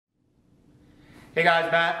Hey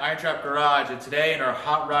guys, Matt, IronTrap Garage, and today in our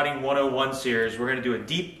Hot Rodding 101 series, we're going to do a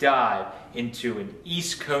deep dive into an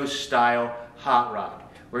East Coast style hot rod.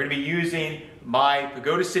 We're going to be using my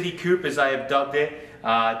Pagoda City Coupe, as I have dubbed it,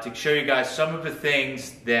 to show you guys some of the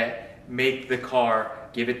things that make the car,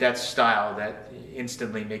 give it that style that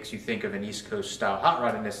instantly makes you think of an East Coast style hot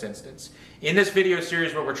rod in this instance. In this video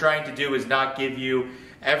series, what we're trying to do is not give you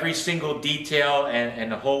every single detail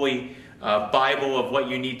and the holy Bible of what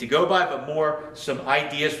you need to go by, but more some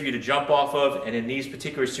ideas for you to jump off of, and in these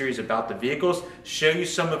particular series about the vehicles, show you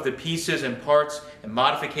some of the pieces and parts and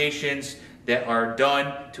modifications that are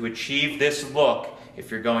done to achieve this look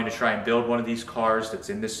if you're going to try and build one of these cars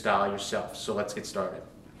that's in this style yourself. So let's get started.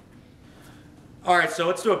 Alright, so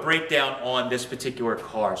let's do a breakdown on this particular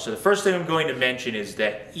car. So the first thing I'm going to mention is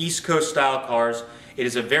that East Coast style cars, it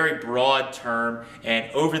is a very broad term,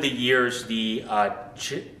 and over the years the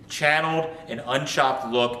channeled and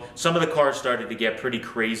unchopped look, some of the cars started to get pretty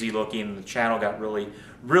crazy looking. The channel got really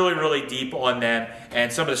deep on them,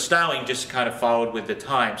 and some of the styling just kind of followed with the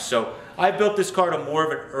time. So I built this car to more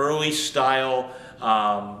of an early style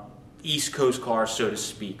East Coast car, so to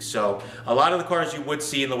speak. So a lot of the cars you would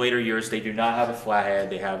see in the later years, they do not have a flathead,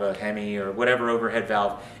 they have a Hemi or whatever overhead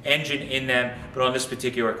valve engine in them, but on this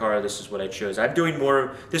particular car, this is what I chose. I'm doing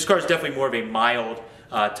more, this car is definitely more of a mild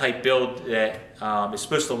type build that is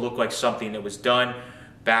supposed to look like something that was done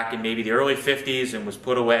back in maybe the early 50s and was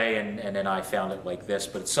put away, and then I found it like this,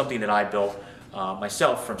 but it's something that I built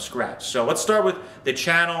myself from scratch. So let's start with the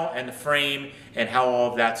channel and the frame and how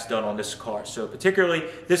all of that's done on this car. So particularly,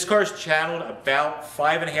 this car is channeled about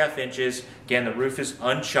 5.5 inches. Again, the roof is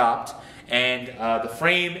unchopped, and the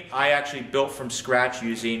frame I actually built from scratch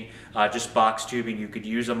using just box tubing. You could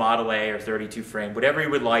use a Model A or 32 frame, whatever you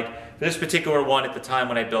would like. For this particular one, at the time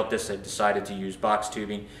when I built this, I decided to use box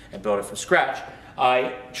tubing and build it from scratch.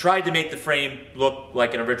 I tried to make the frame look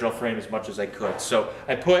like an original frame as much as I could. So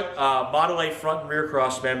I put Model A front and rear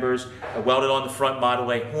cross members. I welded on the front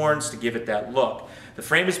Model A horns to give it that look. The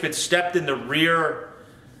frame has been stepped in the rear,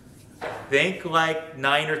 I think like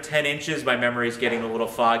 9 or 10 inches. My memory is getting a little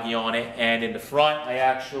foggy on it. And in the front, I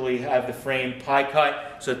actually have the frame pie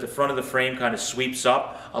cut so that the front of the frame kind of sweeps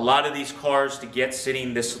up. A lot of these cars, to get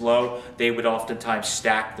sitting this low, they would oftentimes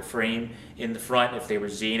stack the frame in the front. If they were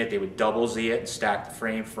Z-ing it, they would double Z it and stack the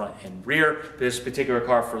frame front and rear. This particular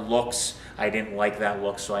car, for looks, I didn't like that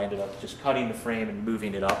look, so I ended up just cutting the frame and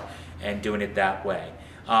moving it up and doing it that way.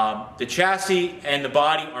 The chassis and the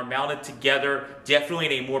body are mounted together, definitely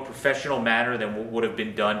in a more professional manner than what would have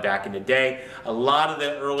been done back in the day. A lot of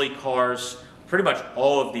the early cars, pretty much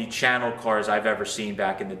all of the channel cars I've ever seen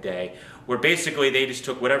back in the day, where basically they just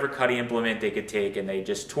took whatever cutting implement they could take and they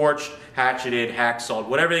just torched, hatcheted, hacksawed,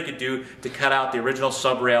 whatever they could do to cut out the original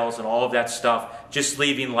sub rails and all of that stuff, just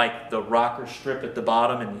leaving like the rocker strip at the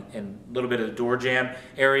bottom and a little bit of the door jamb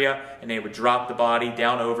area, and they would drop the body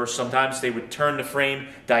down over. Sometimes they would turn the frame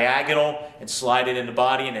diagonal and slide it in the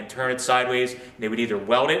body and then turn it sideways. And they would either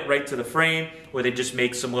weld it right to the frame, or they'd just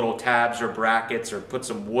make some little tabs or brackets or put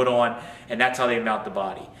some wood on, and that's how they mount the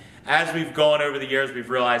body. As we've gone over the years,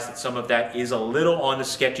 we've realized that some of that is a little on the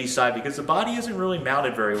sketchy side because the body isn't really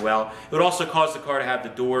mounted very well. It would also cause the car to have the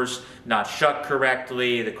doors not shut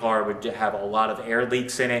correctly. The car would have a lot of air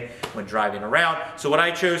leaks in it when driving around. So what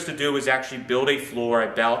I chose to do was actually build a floor.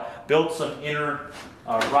 I built some inner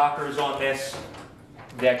rockers on this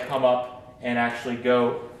that come up and actually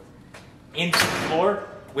go into the floor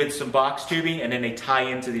with some box tubing, and then they tie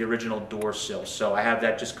into the original door sill. So I have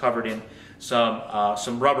that just covered in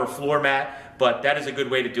some rubber floor mat, but that is a good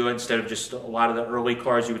way to do it instead of just a lot of the early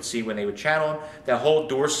cars you would see when they would channel them. That whole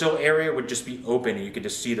door sill area would just be open and you could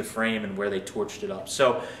just see the frame and where they torched it up.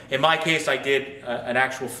 So in my case, I did an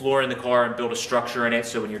actual floor in the car and built a structure in it,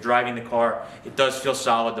 so when you're driving the car, it does feel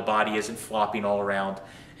solid, the body isn't flopping all around,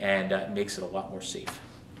 and it makes it a lot more safe.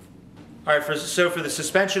 Alright, so for the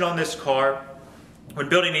suspension on this car, when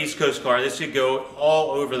building an East Coast car, this could go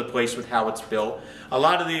all over the place with how it's built.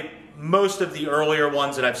 Most of the earlier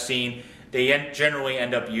ones that I've seen, they generally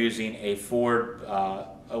end up using a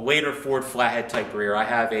later Ford flathead type rear. I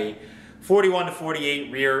have a 41 to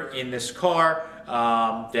 48 rear in this car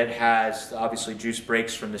that has obviously juice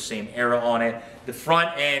brakes from the same era on it. The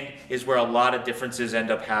front end is where a lot of differences end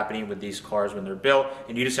up happening with these cars when they're built,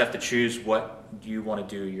 and you just have to choose what you want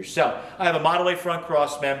to do yourself. I have a Model A front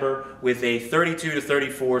cross member with a 32 to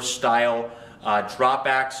 34 style drop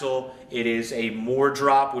axle. It is a Moore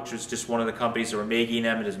drop, which was just one of the companies that were making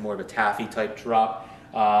them. It is more of a taffy type drop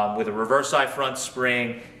with a reverse side front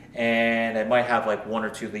spring, and I might have like 1 or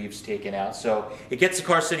 2 leaves taken out. So it gets the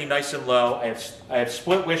car sitting nice and low. I have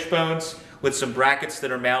split wishbones with some brackets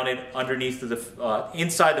that are mounted underneath the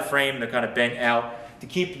inside the frame. They're kind of bent out to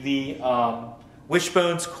keep the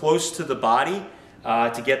wishbones close to the body.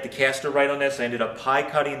 To get the caster right on this, I ended up pie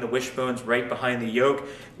cutting the wishbones right behind the yoke,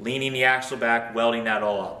 leaning the axle back, welding that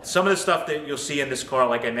all up. Some of the stuff that you'll see in this car,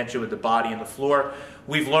 like I mentioned with the body and the floor,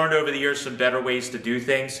 we've learned over the years some better ways to do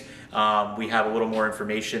things. We have a little more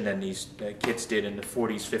information than these kids did in the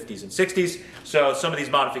 40s, 50s, and 60s. So some of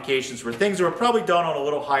these modifications were things that were probably done on a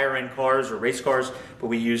little higher end cars or race cars, but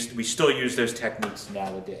we still use those techniques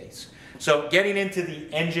nowadays. So getting into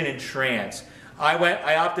the engine and trans.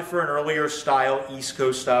 I opted for an earlier style, East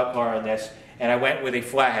Coast style car on this, and I went with a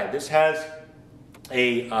flathead. This has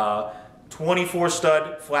a 24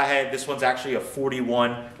 stud flathead. This one's actually a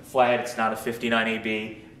 41 flathead. It's not a 59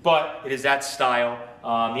 AB, but it is that style.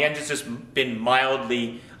 The engine's just been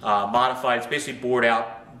mildly modified. It's basically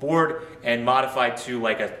bored and modified to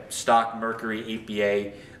like a stock Mercury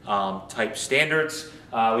 8BA type standards.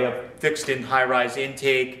 We have fixed in high-rise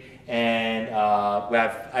intake. And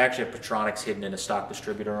I actually have Petronics hidden in a stock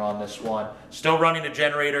distributor on this one. Still running the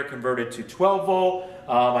generator converted to 12 volt.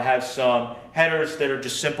 I have some headers that are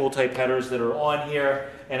just simple type headers that are on here.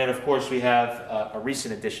 And then of course we have a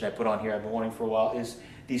recent addition I put on here I've been wanting for a while is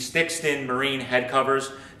these fixed-in marine head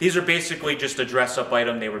covers. These are basically just a dress-up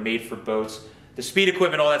item. They were made for boats. The speed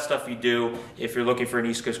equipment, all that stuff you do, if you're looking for an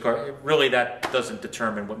East Coast car, really that doesn't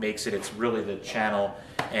determine what makes it. It's really the channel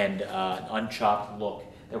and unchopped look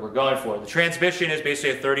that we're going for. The transmission is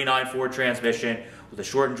basically a 39 Ford transmission with a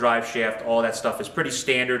shortened drive shaft. All that stuff is pretty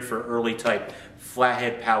standard for early type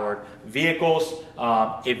flathead powered vehicles.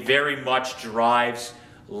 It very much drives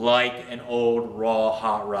like an old raw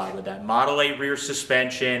hot rod with that Model A rear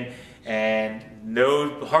suspension and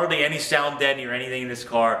hardly any sound deadening or anything in this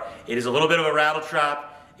car. It is a little bit of a rattle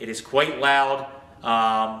trap. It is quite loud.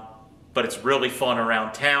 But it's really fun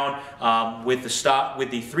around town. With the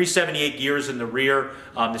 378 gears in the rear,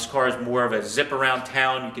 this car is more of a zip around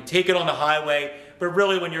town. You can take it on the highway, but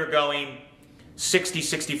really when you're going 60,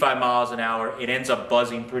 65 miles an hour, it ends up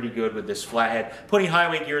buzzing pretty good with this flathead. Putting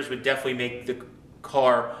highway gears would definitely make the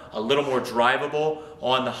car a little more drivable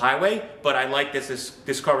on the highway, but I like this.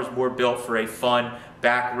 This car was more built for a fun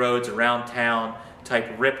back roads around town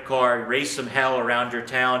type rip car, race some hell around your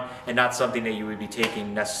town, and not something that you would be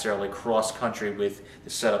taking necessarily cross country with the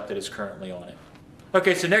setup that is currently on it.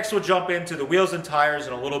 Okay, so next we'll jump into the wheels and tires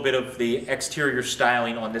and a little bit of the exterior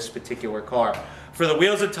styling on this particular car. For the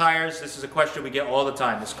wheels and tires, this is a question we get all the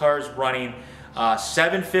time. This car is running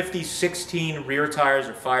 750/16 rear tires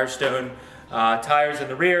or Firestone tires in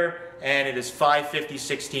the rear, and it is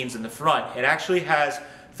 550/16s in the front. It actually has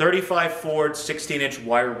 35 Ford 16-inch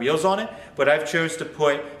wire wheels on it, but I've chose to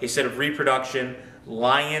put a set of reproduction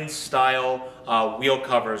Lion style wheel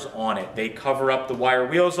covers on it. They cover up the wire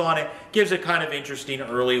wheels on it, gives a kind of interesting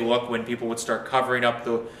early look when people would start covering up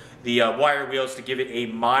the wire wheels to give it a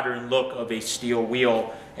modern look of a steel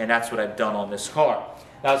wheel, and that's what I've done on this car.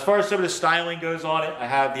 Now as far as some of the styling goes on it, I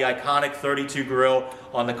have the iconic 32 grille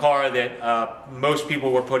on the car that most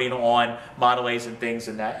people were putting on Model A's and things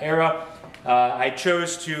in that era. I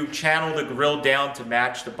chose to channel the grille down to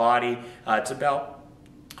match the body. It's about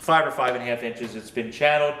 5 or 5.5 inches. It's been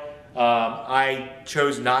channeled. I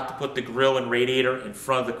chose not to put the grille and radiator in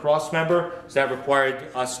front of the cross member, so that required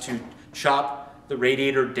us to chop the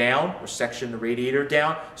radiator down or section the radiator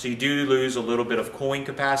down. So you do lose a little bit of cooling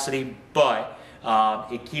capacity, but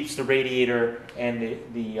it keeps the radiator and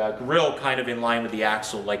the grille kind of in line with the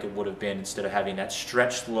axle like it would have been, instead of having that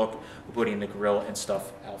stretched look of putting the grille and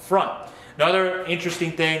stuff out front. Another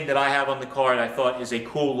interesting thing that I have on the car that I thought is a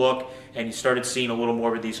cool look, and you started seeing a little more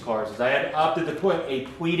with these cars, is I had opted to put a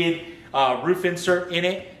pleated roof insert in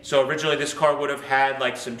it. So originally this car would have had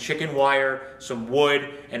like some chicken wire, some wood,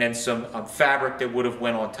 and then some fabric that would have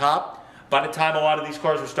went on top. By the time a lot of these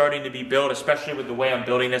cars were starting to be built, especially with the way I'm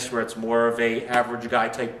building this, where it's more of a average guy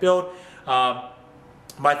type build,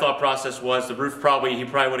 my thought process was he probably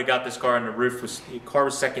would have got this car, and the car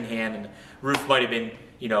was secondhand, and the roof might have been,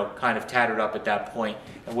 you know, kind of tattered up at that point.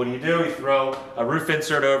 And what do? You throw a roof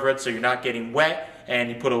insert over it so you're not getting wet, and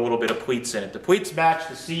you put a little bit of pleats in it. The pleats match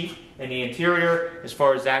the seat and the interior. As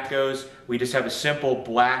far as that goes, we just have a simple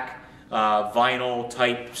black vinyl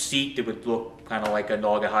type seat that would look kind of like a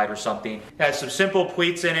Naugahyde or something. It has some simple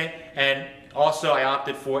pleats in it, and also I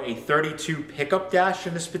opted for a 32 pickup dash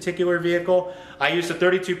in this particular vehicle. I used a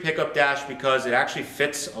 32 pickup dash because it actually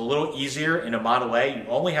fits a little easier in a Model A. You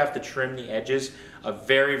only have to trim the edges a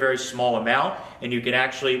very, very small amount, and you can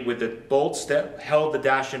actually, with the bolts that held the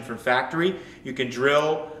dash in from factory, you can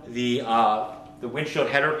drill the windshield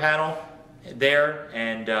header panel there,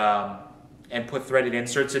 and and put threaded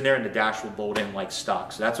inserts in there, and the dash will bolt in like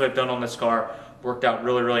stock. So that's what I've done on this car. Worked out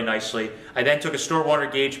really, really nicely. I then took a store water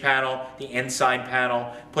gauge panel, the ensign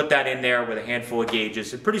panel, put that in there with a handful of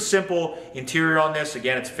gauges. It's pretty simple interior on this.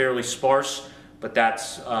 Again, it's fairly sparse, but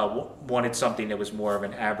that's wanted something that was more of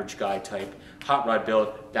an average guy type hot rod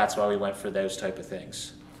build. That's why we went for those type of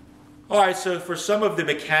things. All right, so for some of the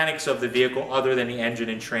mechanics of the vehicle other than the engine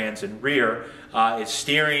and trans and rear, is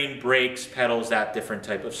steering, brakes, pedals, that different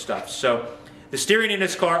type of stuff. So the steering in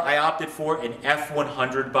this car, I opted for an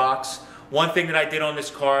F100 box. One thing that I did on this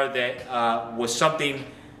car that was something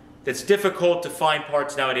that's difficult to find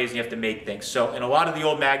parts nowadays, and you have to make things. So in a lot of the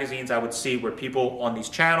old magazines, I would see where people on these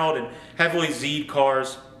channeled and heavily Z'd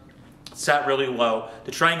cars sat really low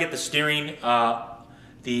to try and get the steering,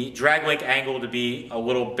 the drag link angle to be a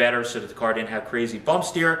little better so that the car didn't have crazy bump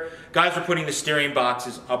steer. Guys were putting the steering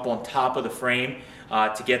boxes up on top of the frame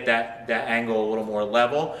to get that angle a little more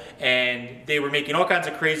level, and they were making all kinds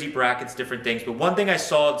of crazy brackets, different things. But one thing I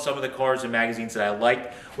saw in some of the cars and magazines that I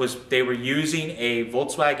liked was they were using a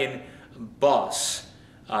Volkswagen bus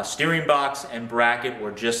steering box and bracket,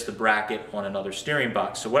 or just the bracket on another steering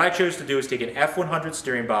box. So what I chose to do is take an F100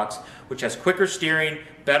 steering box, which has quicker steering,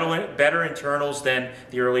 better internals than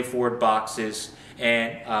the early Ford boxes,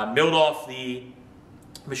 and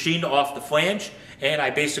machined off the flange, and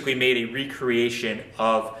I basically made a recreation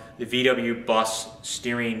of the VW bus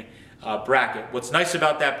steering bracket. What's nice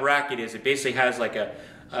about that bracket is it basically has like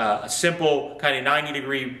a simple kind of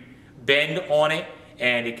 90-degree bend on it,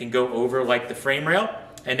 and it can go over like the frame rail,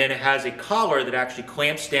 and then it has a collar that actually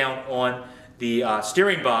clamps down on the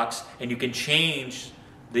steering box, and you can change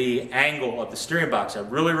the angle of the steering box. I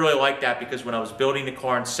really, really like that, because when I was building the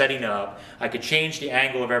car and setting it up, I could change the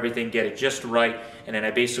angle of everything, get it just right, and then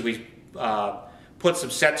I basically put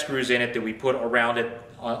some set screws in it that we put around it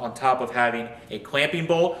on top of having a clamping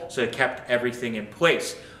bolt, so it kept everything in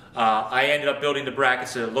place. I ended up building the bracket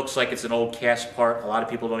so it looks like it's an old cast part. A lot of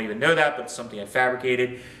people don't even know that, but it's something I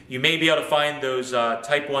fabricated. You may be able to find those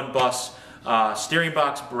Type 1 bus steering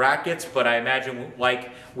box brackets, but I imagine,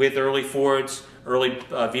 like with early Fords, early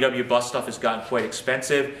VW bus stuff has gotten quite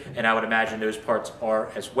expensive, and I would imagine those parts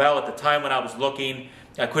are as well. At the time when I was looking,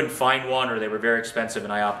 I couldn't find one, or they were very expensive,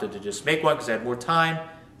 and I opted to just make one because I had more time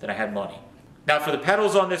than I had money. Now for the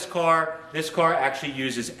pedals on this car actually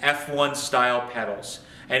uses F1 style pedals.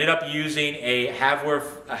 I ended up using a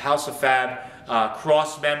Havworth, a House of Fab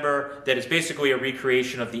cross member that is basically a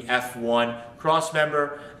recreation of the F1 cross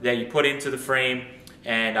member that you put into the frame,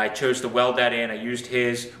 and I chose to weld that in. I used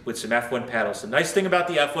his with some F1 pedals. The nice thing about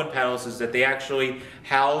the F1 pedals is that they actually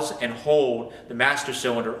house and hold the master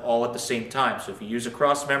cylinder all at the same time. So if you use a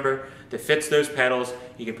cross member that fits those pedals,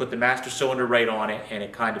 you can put the master cylinder right on it, and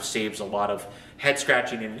it kind of saves a lot of head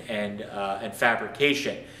scratching and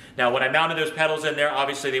fabrication. Now when I mounted those pedals in there,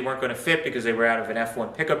 obviously they weren't going to fit because they were out of an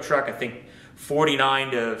F1 pickup truck. I think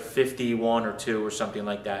 49 to 51 or 2 or something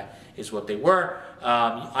like that is what they were.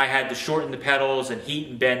 I had to shorten the pedals and heat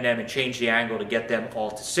and bend them and change the angle to get them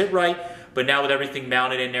all to sit right. But now with everything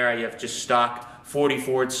mounted in there, I have just stock 40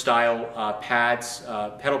 Ford style pads,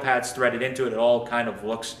 pedal pads threaded into it. It all kind of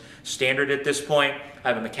looks standard at this point. I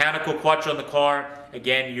have a mechanical clutch on the car,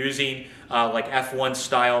 again using like F1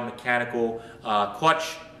 style mechanical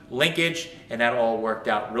clutch linkage, and that all worked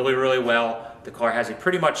out really, really well. The car has a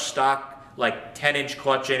pretty much stock like 10-inch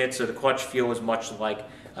clutch in it, so the clutch feel is much like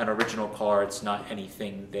an original car. It's not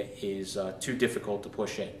anything that is too difficult to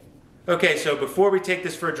push in. Okay, so before we take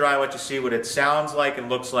this for a drive, I'll let you see what it sounds like and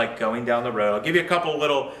looks like going down the road. I'll give you a couple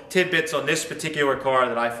little tidbits on this particular car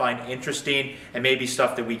that I find interesting, and maybe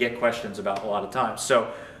stuff that we get questions about a lot of times.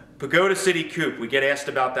 So, Pagoda City Coupe, we get asked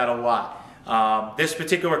about that a lot. This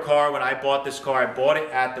particular car, when I bought this car, I bought it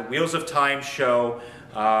at the Wheels of Time show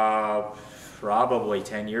probably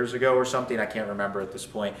 10 years ago or something. I can't remember at this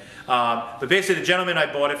point. But basically the gentleman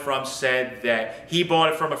I bought it from said that he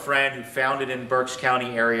bought it from a friend who found it in Berks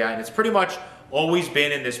County area, and it's pretty much always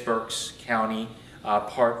been in this Berks County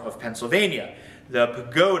part of Pennsylvania. The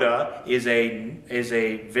Pagoda is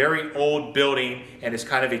a very old building and is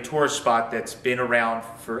kind of a tourist spot that's been around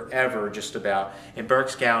forever, just about, in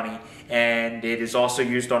Berks County. And it is also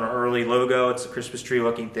used on our early logo. It's a Christmas tree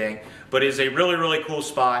looking thing. But it is a really, really cool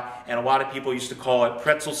spot, and a lot of people used to call it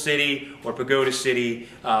Pretzel City, or Pagoda City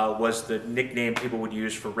was the nickname people would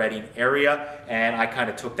use for Reading area. And I kind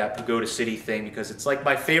of took that Pagoda City thing because it's like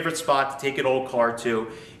my favorite spot to take an old car to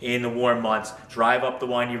in the warm months, drive up the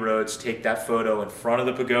windy roads, take that photo in front of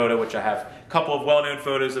the pagoda, which I have couple of well-known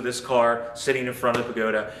photos of this car sitting in front of the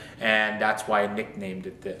Pagoda, and that's why I nicknamed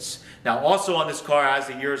it this. Now, also on this car, as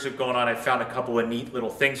the years have gone on, I found a couple of neat little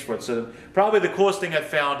things for it. So probably the coolest thing I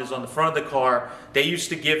found is on the front of the car, they used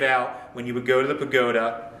to give out, when you would go to the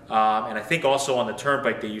Pagoda, and I think also on the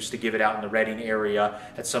Turnpike they used to give it out in the Reading area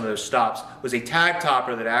at some of those stops, was a tag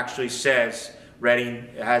topper that actually says Reading.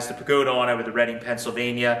 It has the Pagoda on it with the Reading,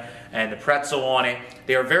 Pennsylvania, and the pretzel on it.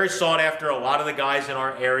 They are very sought after. A lot of the guys in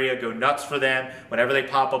our area go nuts for them. Whenever they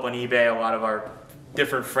pop up on eBay, a lot of our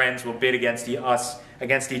different friends will bid against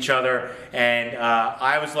each other. And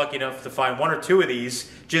I was lucky enough to find one or two of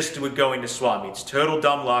these just with going to swap meets. Total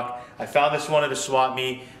dumb luck. I found this one at a swap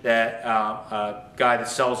meet that a guy that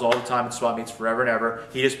sells all the time at swap meets forever and ever.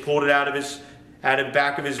 He just pulled it out of the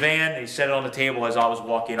back of his van. He set it on the table as I was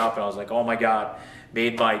walking up, and I was like, oh my God,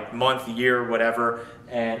 made my month, year, whatever,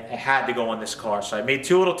 and I had to go on this car. So I made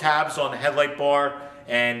two little tabs on the headlight bar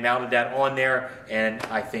and mounted that on there, and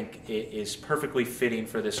I think it is perfectly fitting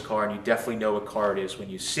for this car, and you definitely know what car it is when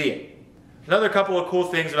you see it. Another couple of cool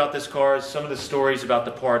things about this car is some of the stories about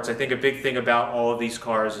the parts. I think a big thing about all of these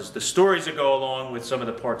cars is the stories that go along with some of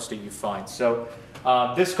the parts that you find. So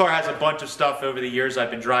this car has a bunch of stuff over the years. I've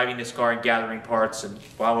been driving this car and gathering parts, and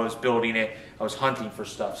while I was building it, I was hunting for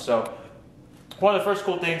stuff. So one of the first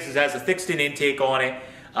cool things is it has a fixed-in intake on it.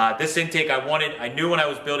 This intake I knew when I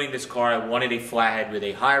was building this car, I wanted a flathead with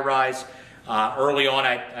a high rise. Early on,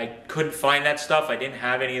 I couldn't find that stuff. I didn't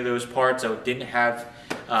have any of those parts. I didn't have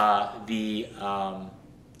the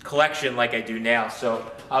collection like I do now.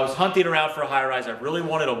 So I was hunting around for a high rise. I really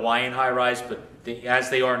wanted a Hawaiian high rise, but as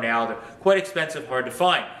they are now, they're quite expensive, hard to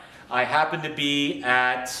find. I happened to be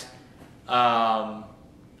at, I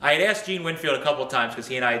had asked Gene Winfield a couple of times because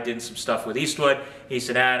he and I did some stuff with Eastwood. He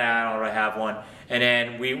said, nah, I don't really have one. And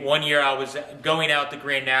then one year I was going out to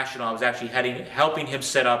Grand National. I was actually helping him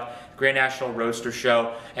set up Grand National Roadster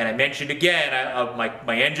Show, and I mentioned again,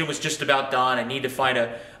 my engine was just about done. I need to find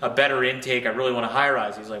a better intake. I really want a high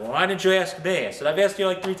rise. He's like, well, why didn't you ask me? I said, I've asked you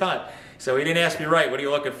like 3 times. So he didn't ask me right. What are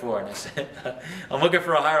you looking for? And I said, I'm looking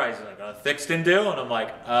for a high rise. He's like, a fixed in do? And I'm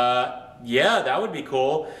like, yeah, that would be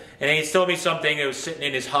cool. And then he's told me something. It was sitting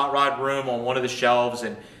in his hot rod room on one of the shelves,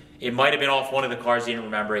 and it might have been off one of the cars. He didn't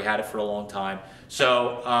remember. He had it for a long time.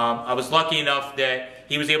 So I was lucky enough that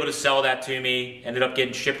he was able to sell that to me. Ended up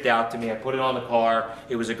getting shipped out to me. I put it on the car.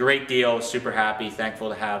 It was a great deal. Super happy, thankful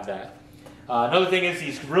to have that. Another thing is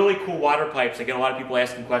these really cool water pipes. I get a lot of people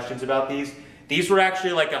asking questions about these. These were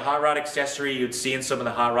actually like a hot rod accessory you'd see in some of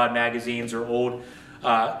the hot rod magazines or old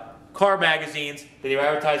car magazines that they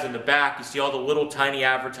advertise in the back. You see all the little tiny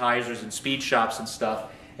advertisers and speed shops and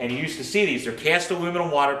stuff. And you used to see these. They're cast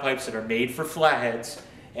aluminum water pipes that are made for flatheads.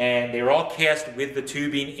 And they were all cast with the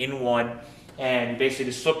tubing in one. And you basically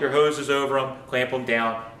just slip your hoses over them, clamp them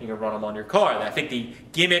down, and you can run them on your car. And I think the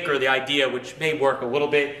gimmick or the idea, which may work a little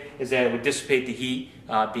bit, is that it would dissipate the heat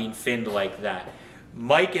being finned like that.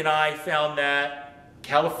 Mike and I found that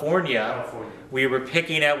California. We were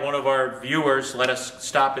picking at one of our viewers, let us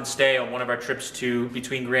stop and stay on one of our trips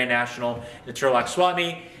between Grand National and the Turlock Swap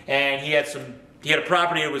Meet, and he had a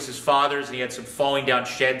property that was his father's, and he had some falling down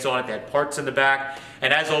sheds on it that had parts in the back.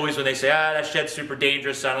 And as always, when they say, that shed's super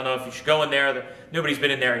dangerous, I don't know if you should go in there. Nobody's been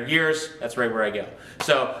in there in years. That's right where I go.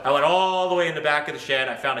 So I went all the way in the back of the shed.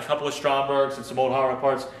 I found a couple of Strombergs and some old hot rod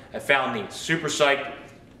parts. I found these. Super psyched.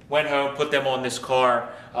 Went home, put them on this car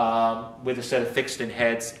with a set of fixed-in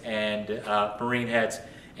heads and marine heads,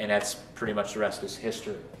 and that's pretty much the rest is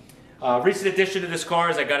history. Recent addition to this car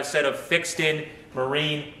is I got a set of fixed-in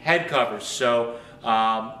marine head covers. So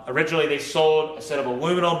originally they sold a set of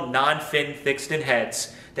aluminum non-fin fixed-in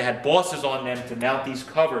heads that had bosses on them to mount these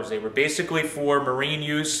covers. They were basically for marine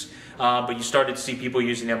use, but you started to see people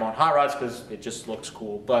using them on hot rods because it just looks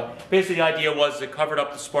cool. But basically the idea was it covered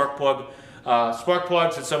up the spark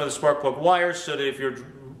plugs and some of the spark plug wires so that if you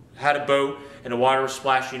had a boat and the water was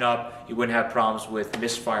splashing up, you wouldn't have problems with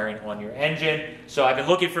misfiring on your engine. So I've been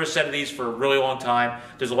looking for a set of these for a really long time.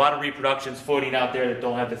 There's a lot of reproductions floating out there that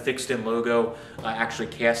don't have the fixed-in logo actually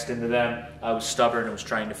cast into them. I was stubborn and was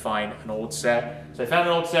trying to find an old set. So I found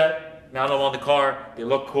an old set, mounted them on the car. They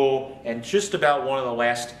look cool, and just about one of the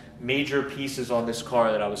last major pieces on this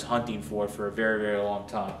car that I was hunting for a very, very long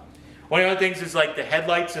time. One of the other things is like the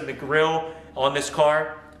headlights and the grille on this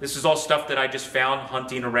car. This is all stuff that I just found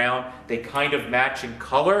hunting around. They kind of match in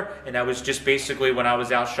color, and that was just basically when I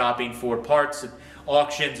was out shopping for parts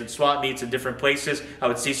auctions and swap meets in different places, I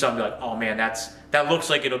would see something like, oh man, that looks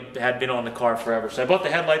like it had been on the car forever. So I bought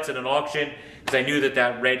the headlights at an auction because I knew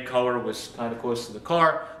that red color was kind of close to the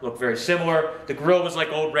car, looked very similar. The grille was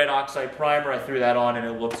like old red oxide primer. I threw that on and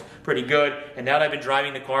it looked pretty good. And now that I've been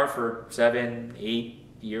driving the car for 7, 8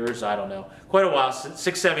 years, I don't know, quite a while,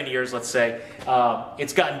 6, 7 years, let's say.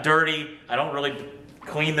 It's gotten dirty. I don't really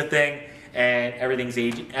clean the thing, and everything's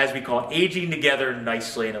aging, as we call it, aging together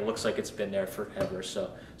nicely, and it looks like it's been there forever.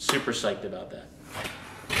 So super psyched about that.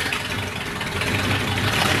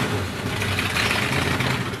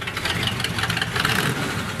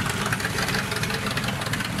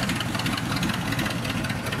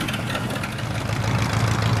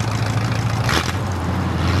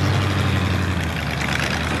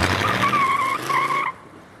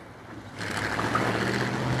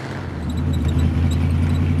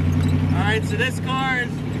 So this car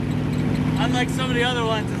is, unlike some of the other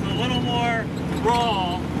ones, is a little more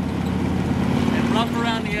raw and rough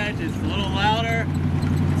around the edges. A little louder.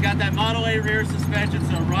 It's got that Model A rear suspension,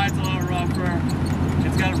 so it rides a little rougher.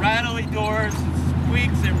 It's got rattly doors, it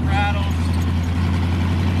squeaks and rattles.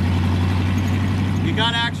 You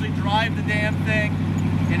gotta actually drive the damn thing.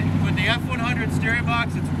 And with the F100 steering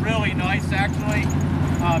box, it's really nice actually,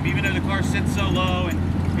 even though the car sits so low and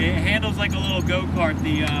it handles like a little go-kart.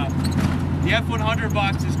 The F100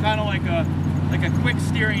 box is kind of like a quick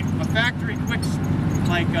steering, a factory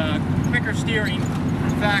quicker steering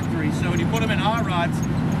from factory. So when you put them in hot rods,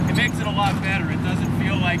 it makes it a lot better. It doesn't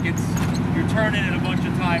feel like you're turning it a bunch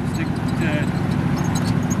of times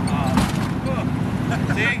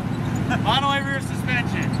see? Model A rear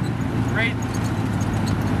suspension.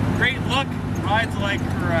 Great look, rides like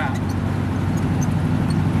crap.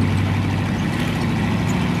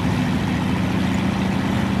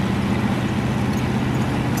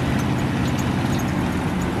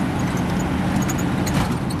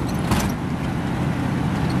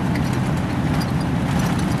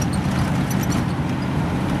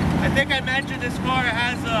 I think I mentioned this car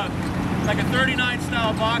has like a 39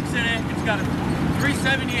 style box in it. It's got a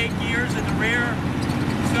 378 gears in the rear.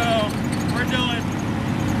 So we're doing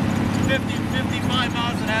 50, 55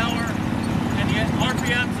 miles an hour. And the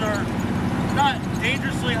RPMs are not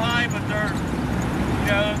dangerously high, but they're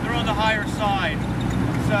on the higher side.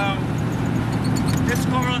 So this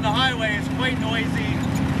car on the highway is quite noisy,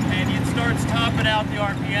 and it starts topping out the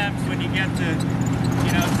RPMs when you get to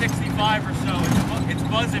 65 or so. It's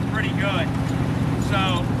buzzing pretty good.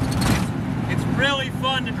 So it's really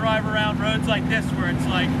fun to drive around roads like this where it's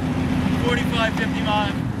like 45, 50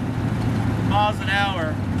 miles an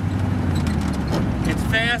hour. It's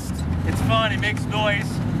fast, it's fun, it makes noise,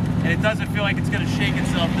 and it doesn't feel like it's going to shake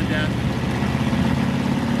itself to death.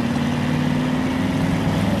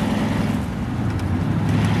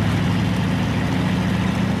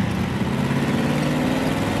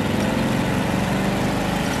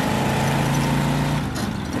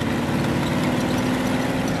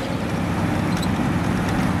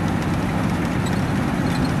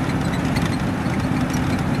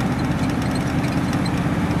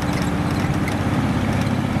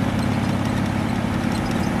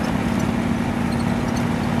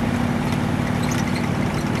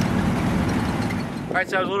 Alright,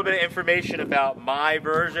 so that was a little bit of information about my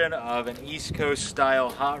version of an East Coast style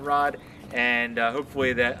hot rod, and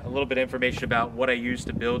hopefully that a little bit of information about what I used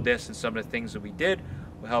to build this and some of the things that we did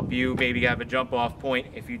will help you maybe have a jump off point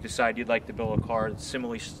if you decide you'd like to build a car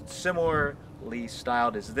similarly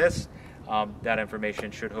styled as this. That information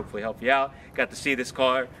should hopefully help you out. Got to see this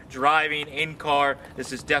car driving in car.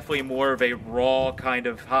 This is definitely more of a raw kind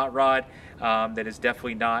of hot rod that is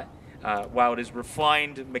definitely not, while it is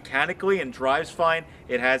refined mechanically and drives fine,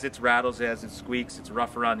 it has its rattles, it has its squeaks, it's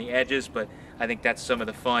rough around the edges, but I think that's some of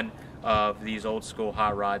the fun of these old school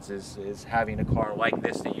hot rods is having a car like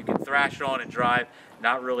this that you can thrash on and drive,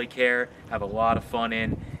 not really care, have a lot of fun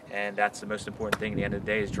in, and that's the most important thing at the end of the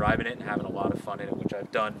day is driving it and having a lot of fun in it, which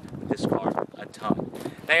I've done with this car a ton.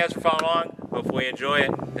 Thank you guys for following along. Hopefully you enjoy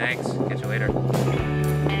it. Thanks. Catch you later.